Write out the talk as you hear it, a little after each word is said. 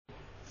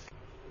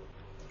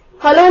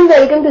Hello and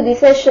welcome to the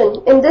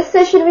session. In this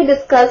session we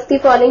discuss the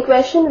following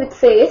question which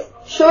says,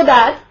 show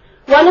that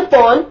 1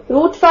 upon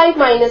root 5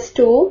 minus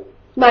 2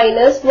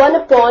 minus 1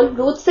 upon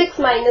root 6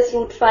 minus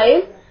root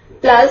 5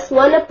 plus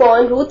 1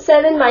 upon root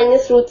 7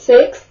 minus root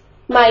 6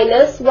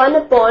 minus 1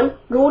 upon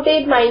root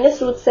 8 minus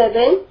root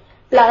 7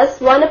 plus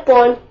 1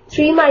 upon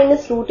 3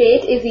 minus root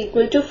 8 is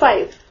equal to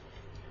 5.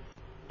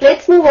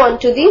 Let's move on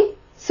to the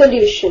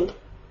solution.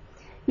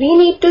 We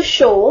need to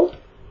show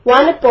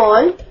 1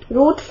 upon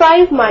root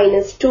 5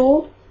 minus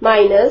 2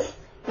 minus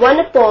 1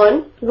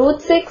 upon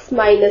root 6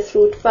 minus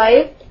root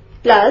 5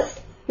 plus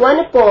 1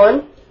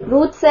 upon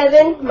root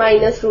 7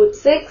 minus root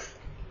 6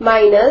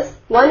 minus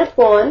 1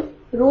 upon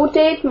root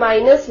 8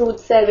 minus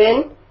root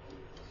 7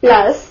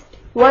 plus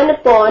 1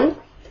 upon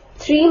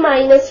 3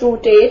 minus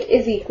root 8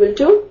 is equal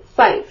to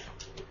 5.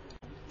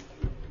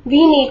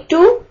 We need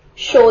to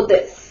show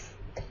this.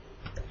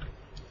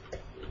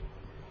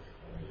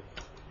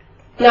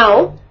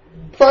 Now,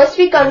 first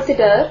we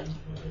consider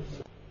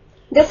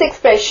this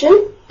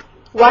expression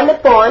 1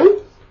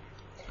 upon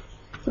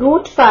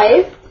root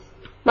 5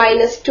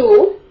 minus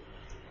 2.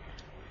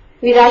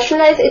 We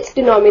rationalize its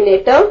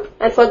denominator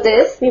and for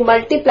this we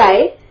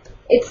multiply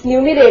its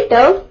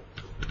numerator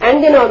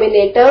and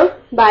denominator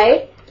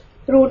by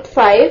root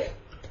 5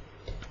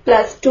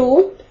 plus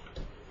 2.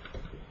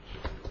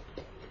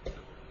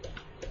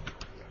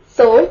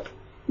 So,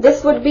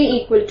 this would be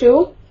equal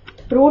to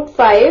root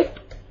 5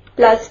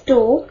 plus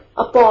 2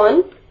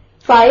 upon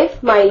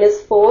 5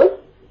 minus 4,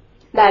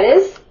 that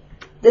is,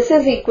 this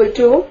is equal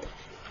to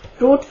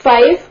root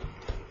 5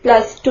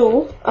 plus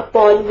 2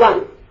 upon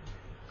 1.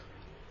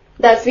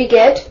 Thus we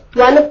get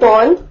 1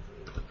 upon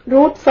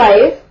root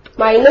 5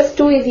 minus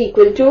 2 is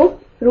equal to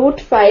root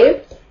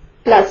 5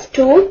 plus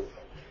 2.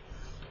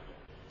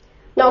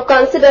 Now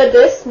consider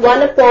this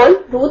 1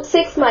 upon root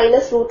 6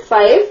 minus root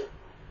 5.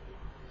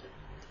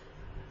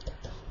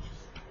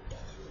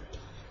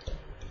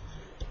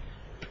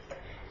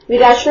 We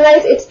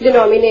rationalize its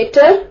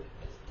denominator.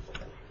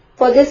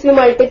 For this we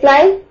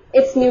multiply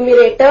its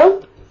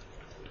numerator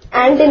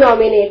and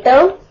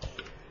denominator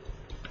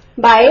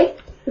by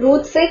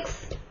root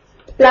 6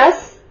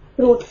 plus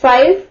root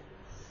 5.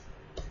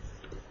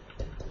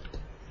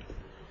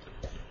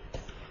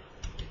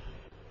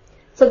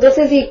 So this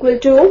is equal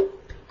to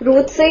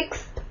root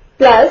 6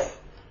 plus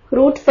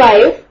root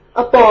 5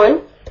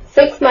 upon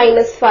 6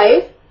 minus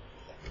 5.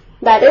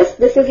 That is,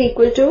 this is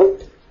equal to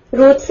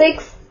root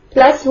 6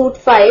 plus root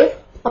 5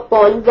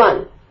 upon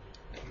 1.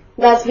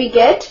 Thus we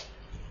get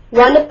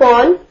 1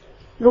 upon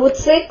root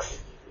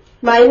 6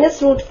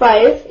 minus root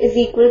 5 is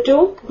equal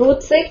to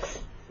root 6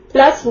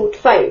 plus root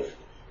 5.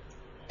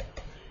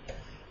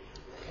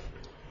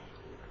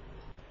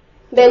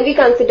 Then we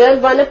consider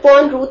 1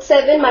 upon root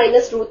 7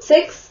 minus root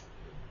 6.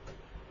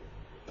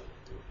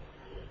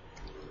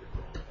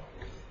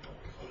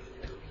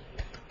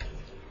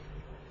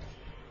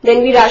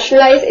 Then we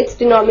rationalize its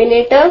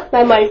denominator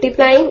by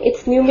multiplying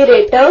its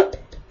numerator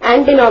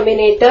and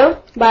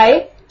denominator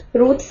by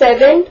root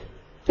 7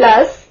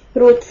 plus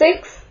root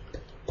 6.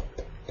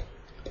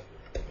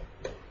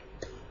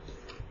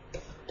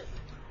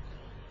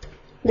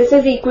 This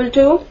is equal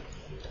to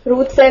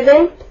root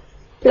 7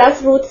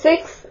 plus root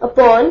 6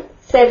 upon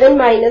 7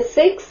 minus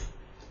 6.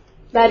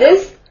 That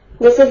is,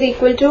 this is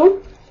equal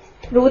to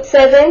root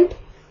 7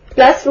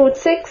 plus root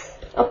 6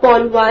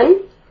 upon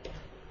 1.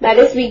 That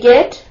is, we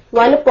get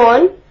 1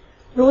 upon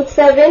root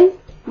 7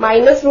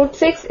 minus root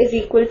 6 is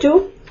equal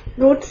to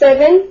root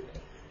 7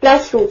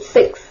 plus root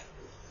 6.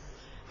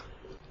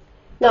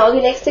 Now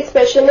the next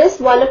expression is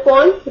 1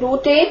 upon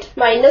root 8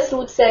 minus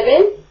root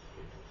 7.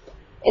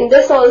 In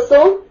this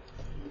also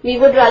we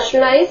would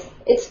rationalize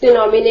its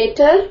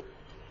denominator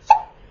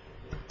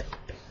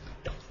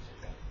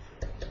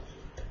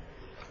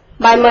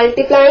by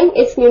multiplying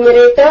its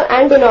numerator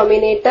and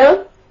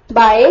denominator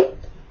by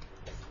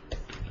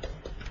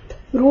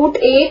root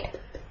 8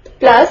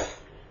 plus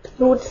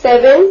root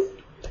 7.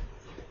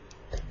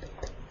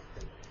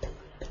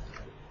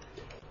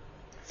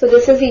 So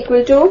this is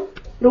equal to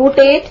root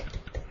 8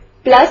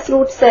 plus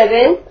root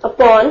 7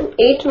 upon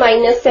 8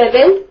 minus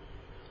 7.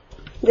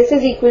 This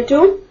is equal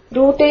to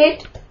root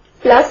 8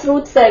 plus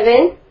root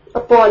 7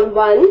 upon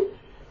 1.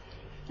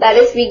 That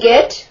is, we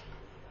get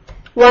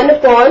 1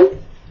 upon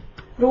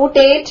root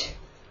 8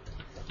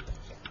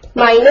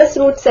 minus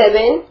root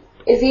 7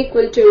 is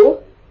equal to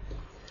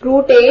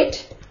root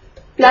 8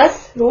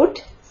 plus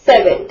root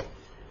 7.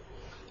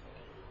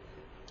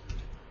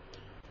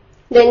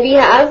 Then we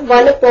have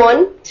 1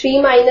 upon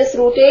 3 minus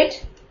root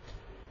 8.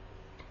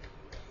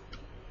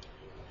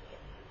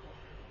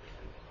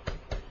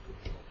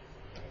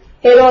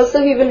 Here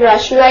also we will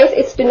rationalize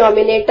its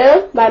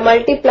denominator by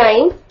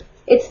multiplying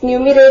its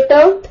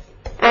numerator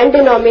and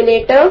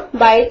denominator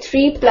by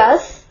 3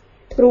 plus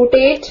root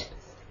 8.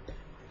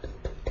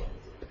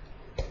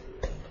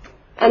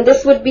 And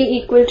this would be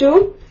equal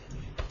to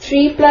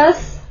 3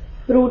 plus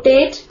root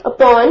 8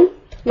 upon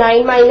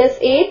 9 minus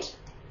 8.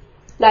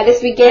 That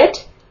is, we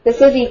get this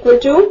is equal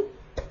to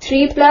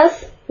 3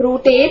 plus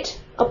root 8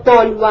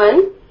 upon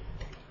 1.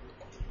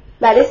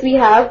 That is, we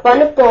have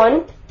 1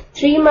 upon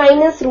 3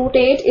 minus root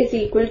 8 is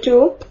equal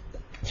to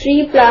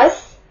 3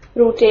 plus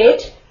root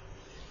 8.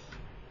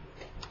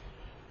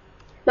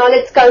 Now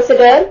let's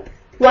consider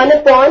 1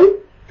 upon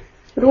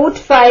root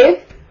 5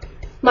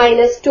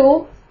 minus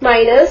 2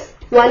 minus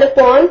 1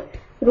 upon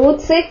root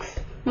 6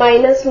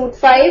 minus root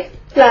 5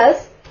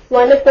 plus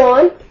 1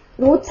 upon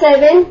root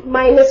 7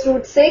 minus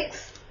root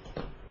 6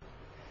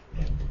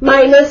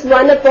 minus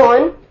 1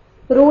 upon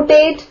root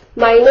 8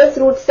 minus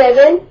root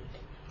 7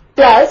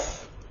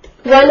 plus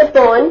 1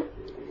 upon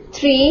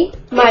 3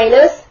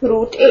 minus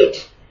root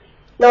 8.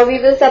 Now we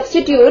will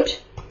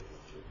substitute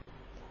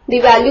the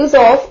values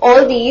of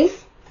all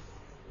these.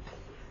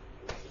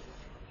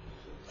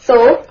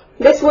 So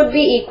this would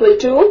be equal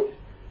to,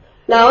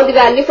 now the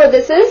value for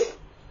this is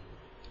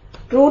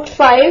root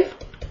 5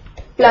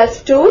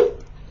 plus 2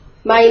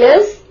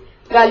 minus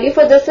value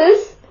for this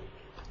is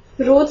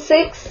root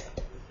 6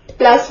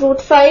 plus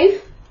root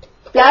 5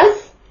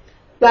 plus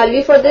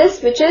value for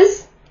this, which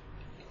is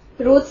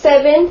root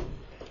 7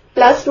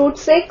 plus root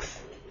 6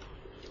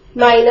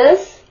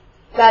 minus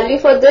value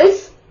for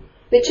this,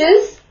 which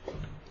is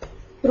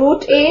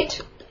root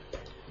 8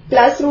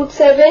 plus root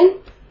 7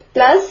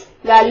 plus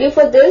value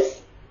for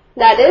this,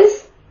 that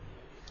is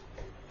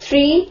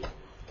 3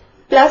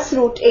 plus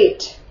root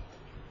 8.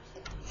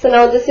 So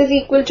now this is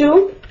equal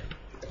to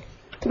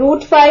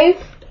root 5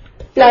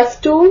 plus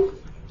 2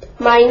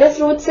 minus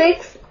root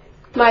 6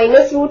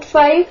 minus root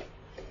 5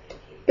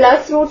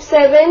 plus root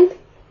 7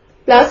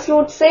 plus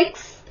root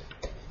 6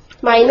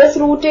 minus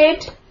root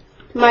 8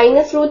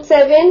 minus root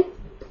 7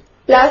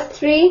 plus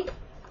 3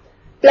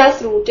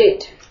 plus root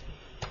 8.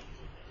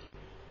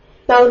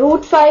 Now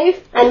root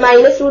 5 and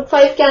minus root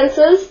 5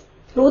 cancels,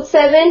 root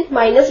 7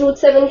 minus root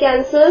 7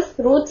 cancels,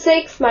 root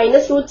 6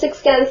 minus root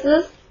 6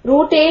 cancels,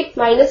 root 8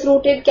 minus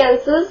root 8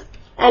 cancels,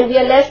 and we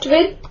are left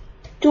with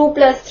 2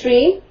 plus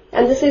 3,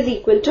 and this is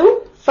equal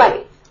to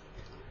 5.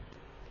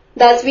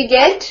 Thus we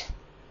get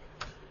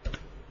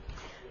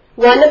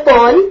 1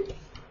 upon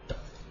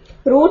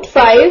root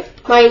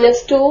 5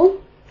 minus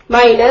 2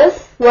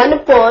 minus 1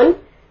 upon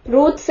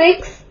root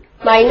 6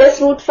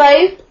 minus root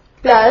 5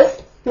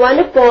 plus 1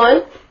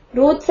 upon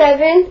root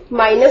 7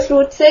 minus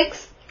root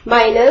 6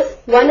 minus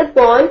 1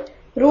 upon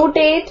root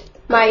 8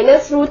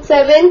 minus root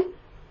 7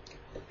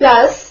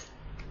 plus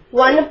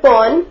 1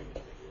 upon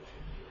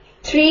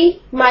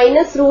 3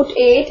 minus root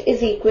 8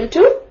 is equal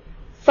to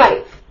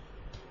 5.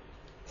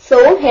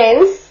 So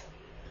hence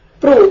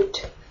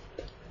proved.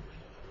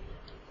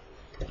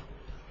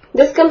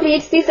 This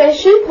completes the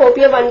session. Hope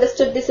you have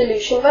understood the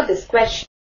solution for this question.